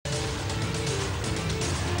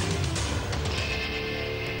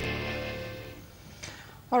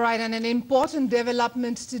All right, and an important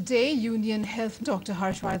development today, Union Health Dr.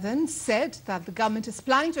 Harshvardhan said that the government is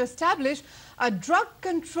planning to establish a drug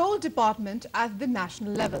control department at the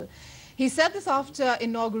national level. He said this after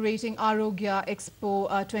inaugurating Arogya Expo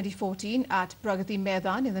 2014 at Pragati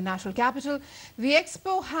Maidan in the national capital. The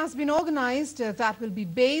expo has been organized that will be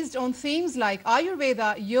based on themes like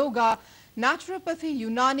Ayurveda, Yoga, Naturopathy,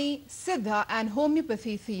 Unani, Siddha and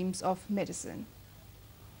Homeopathy themes of medicine.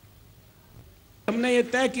 हमने ये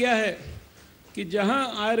तय किया है कि जहां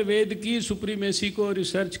आयुर्वेद की supremacy को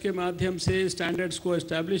research के माध्यम से स्टैंडर्ड्स को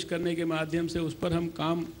एस्टैब्लिश करने के माध्यम से उस पर हम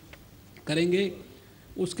काम करेंगे,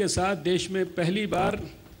 उसके साथ देश में पहली बार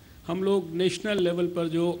हम लोग नेशनल लेवल पर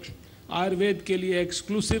जो आयुर्वेद के लिए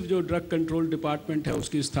एक्सक्लूसिव जो ड्रग कंट्रोल डिपार्टमेंट है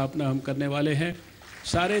उसकी स्थापना हम करने वाले हैं।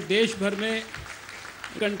 सारे देश भर में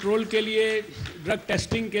कंट्रोल के लिए, ड्रग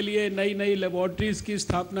टेस्टिंग के लिए नई नई लेबॉर्ट्रीज़ की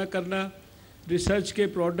स्थापना करना, रिसर्च के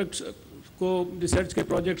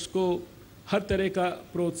प्रोजेक्ट्स को हर तरह का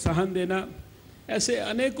प्रोत्साहन देना, ऐसे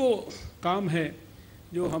अनेकों काम हैं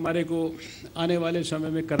जो हमारे को आने वाले समय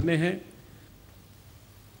में करने हैं।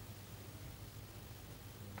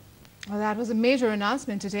 Well, that was a major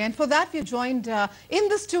announcement today, and for that we are joined in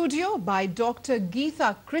the studio by Dr.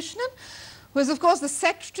 Geeta Krishnan, who is of course the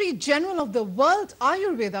Secretary General of the World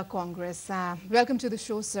Ayurveda Congress. Welcome to the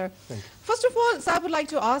show, sir. Thank you. First of all, sir, I would like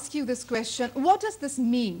to ask you this question. What does this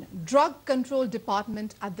mean, drug control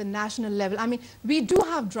department at the national level? I mean, we do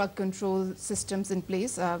have drug control systems in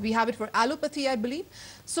place. We have it for allopathy, I believe.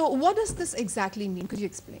 So what does this exactly mean? Could you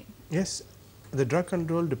explain? Yes, the drug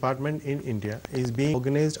control department in India is being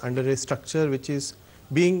organized under a structure which is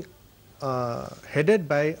being headed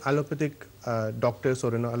by allopathic doctors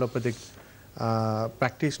or allopathic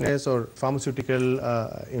practitioners or pharmaceutical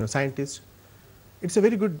scientists. It's a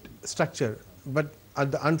very good structure, but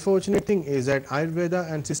the unfortunate thing is that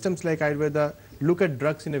Ayurveda and systems like Ayurveda look at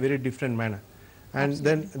drugs in a very different manner, and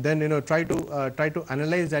then try to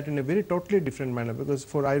analyze that in a very totally different manner, because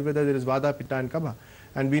for Ayurveda there is Vata, Pitta and Kapha,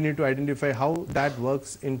 and we need to identify how that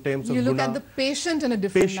works in terms of you look guna, at the patient in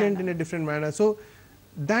a different manner. So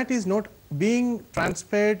that is not being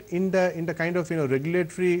transferred in the kind of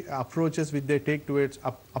regulatory approaches which they take towards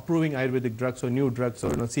approving Ayurvedic drugs or new drugs,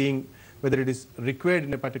 or seeing whether it is required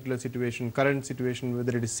in a particular situation, current situation,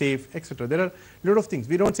 whether it is safe, etc. There are a lot of things.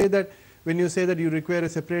 We don't say that when you say that you require a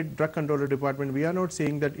separate drug controller department, we are not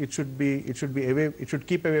saying that it should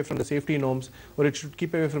keep away from the safety norms, or it should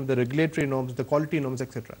keep away from the regulatory norms, the quality norms,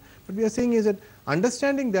 etc. But we are saying is that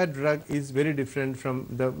understanding that drug is very different from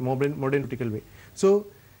the modern medical way. So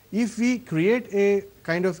if we create a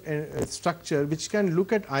kind of a structure which can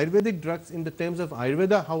look at Ayurvedic drugs in the terms of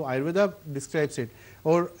Ayurveda, how Ayurveda describes it,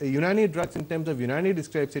 or Unani drugs in terms of Unani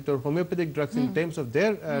describes it, or homeopathic drugs in terms of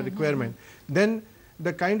their requirement, then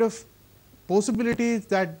the kind of possibilities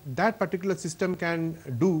that that particular system can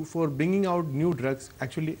do for bringing out new drugs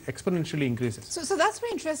actually exponentially increases. So that's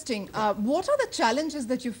very interesting. What are the challenges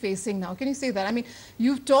that you're facing now? Can you say that? I mean,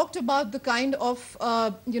 you've talked about the kind of,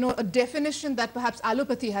 a definition that perhaps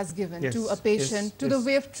allopathy has given to a patient, to the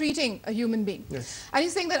way of treating a human being. Yes. And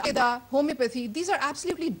you're saying that Ayurveda, homeopathy, these are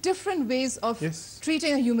absolutely different ways of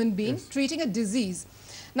treating a human being, treating a disease.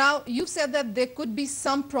 Now, you've said that there could be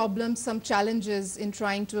some problems, some challenges in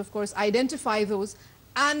trying to, of course, identify those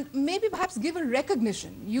and maybe perhaps give a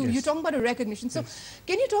recognition. You're talking about a recognition. So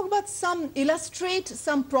can you talk about illustrate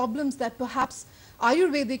some problems that perhaps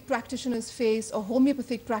Ayurvedic practitioners face or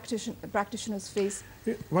homeopathic practitioners face?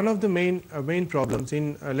 One of the main problems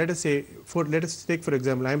in, let us take for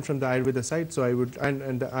example, I'm from the Ayurveda side, so I would,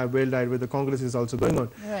 and the World Ayurveda Congress is also going on.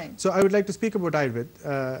 Right. So I would like to speak about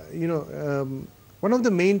Ayurveda. One of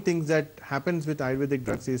the main things that happens with Ayurvedic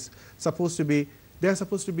drugs is they are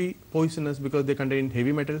supposed to be poisonous because they contain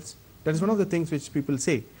heavy metals. That is one of the things which people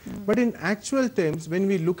say. But in actual terms, when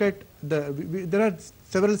we look at there are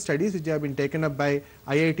several studies which have been taken up by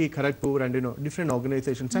IIT Kharagpur and different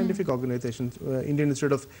organizations, scientific organizations, Indian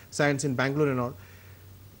Institute of Science in Bangalore and all,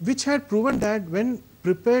 which had proven that when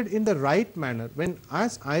prepared in the right manner, when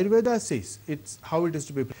as Ayurveda says, it's how it is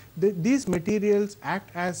to be prepared, these materials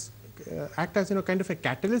act as kind of a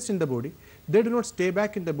catalyst in the body. They do not stay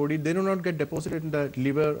back in the body, they do not get deposited in the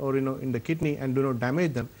liver or in the kidney and do not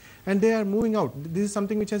damage them, and they are moving out. This is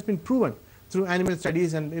something which has been proven through animal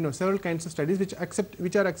studies and several kinds of studies which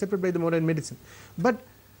are accepted by the modern medicine. But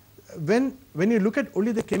when you look at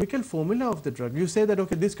only the chemical formula of the drug, you say that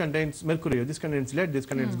okay, this contains mercury, or this contains lead, this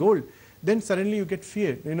contains gold, then suddenly you get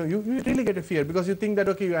fear. You really get a fear, because you think that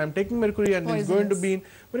okay, I am taking mercury and it's going to be in,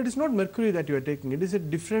 but it is not mercury that you are taking. It is a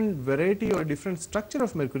different variety or a different structure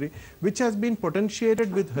of mercury which has been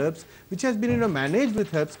potentiated with herbs, which has been managed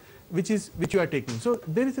with herbs, which you are taking. So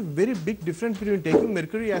there is a very big difference between taking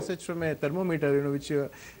mercury as such from a thermometer, you know, which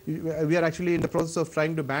we are actually in the process of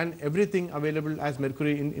trying to ban everything available as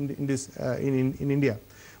mercury in India.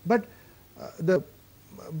 But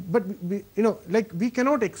we, you know, like we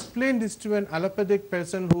cannot explain this to an allopathic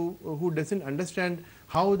person who doesn't understand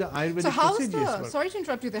how the Ayurvedic procedures work. Sorry to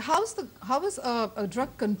interrupt you there. How is a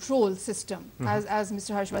drug control system, as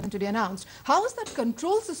Mr. Harshvardhan today announced, how is that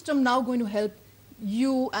control system now going to help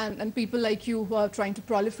you and people like you who are trying to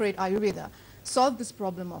proliferate Ayurveda solve this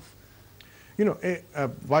problem of? You know,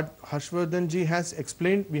 what Harshvardhan ji has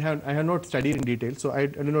explained, I have not studied in detail, so I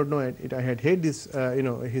do not know it. I had heard this, you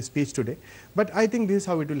know, his speech today, but I think this is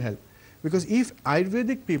how it will help. Because if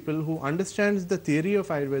Ayurvedic people who understands the theory of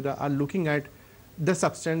Ayurveda are looking at the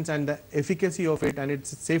substance and the efficacy of it and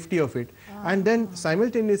its safety of it, and then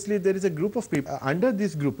simultaneously there is a group of people under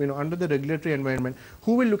this group, you know, under the regulatory environment,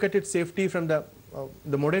 who will look at its safety from the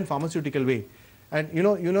modern pharmaceutical way. And you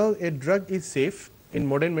know, a drug is safe in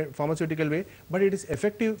modern pharmaceutical way, but it is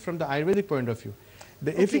effective from the Ayurvedic point of view.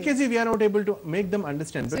 The efficacy we are not able to make them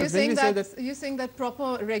understand. So you're saying that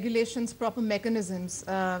proper regulations, proper mechanisms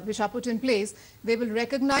which are put in place, they will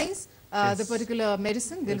recognize the particular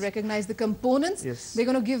medicine, they'll recognize the components, they're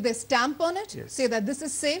going to give their stamp on it, say that this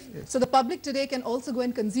is safe, so the public today can also go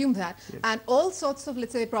and consume that, and all sorts of,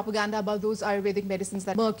 let's say, propaganda about those Ayurvedic medicines,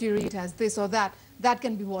 that mercury, it has this or that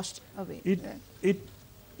can be washed away.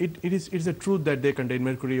 It is a truth that they contain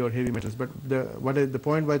mercury or heavy metals, but the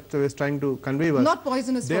point what I was trying to convey was not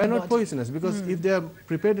poisonous. They are not poisonous, because if they are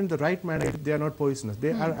prepared in the right manner, they are not poisonous.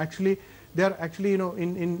 They are actually, you know,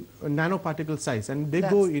 in nanoparticle size, and they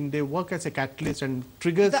go in, they work as a catalyst and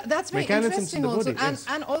triggers mechanisms in the body.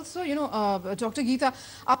 And also, you know, Dr. Geeta,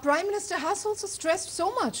 our Prime Minister has also stressed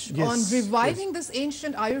so much on reviving this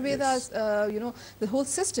ancient Ayurveda, you know, the whole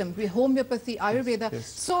system, homeopathy, Ayurveda,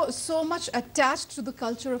 so much attached to the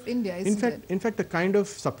culture of India, isn't it? In fact, the kind of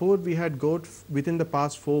support we had got within the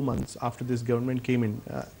past 4 months after this government came in,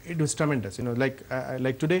 it was tremendous. You know,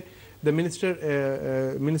 like today, the minister,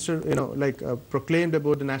 you know, like proclaimed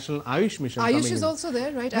about the National Ayush Mission. Ayush is also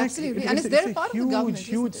there, right? Absolutely, and it's there part of the government.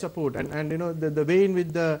 Huge support, and you know, the way in which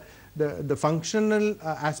the functional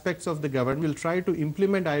aspects of the government will try to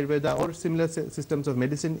implement Ayurveda or similar systems of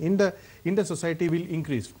medicine in the society will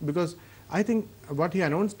increase, because I think what he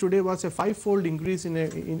announced today was a 5-fold increase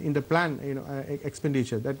in the plan, you know,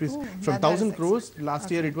 expenditure. That is from 1,000 crores last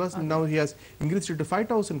year it was. Now he has increased it to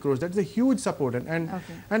 5,000 crores. That is a huge support, and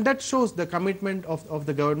that shows the commitment of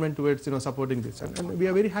the government towards, you know, supporting this, and we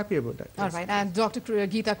are very happy about that. All right, and Dr.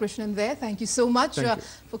 Geeta Krishnan there, thank you so much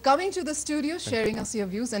for coming to the studio, sharing us your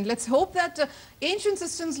views, and let's hope that ancient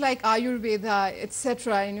systems like Ayurveda,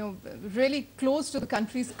 etc., you know, really close to the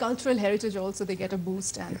country's cultural heritage also, they get a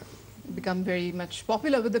boost and become very much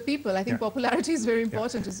popular with the people. I think popularity is very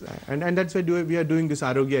important as well. And that's why we are doing this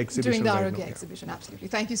Arogya exhibition. Doing the Arogya exhibition, absolutely.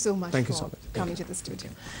 Thank you so much for coming to the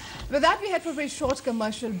studio. With that, we head for a very short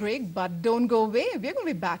commercial break, but don't go away. We're going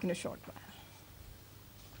to be back in a short while.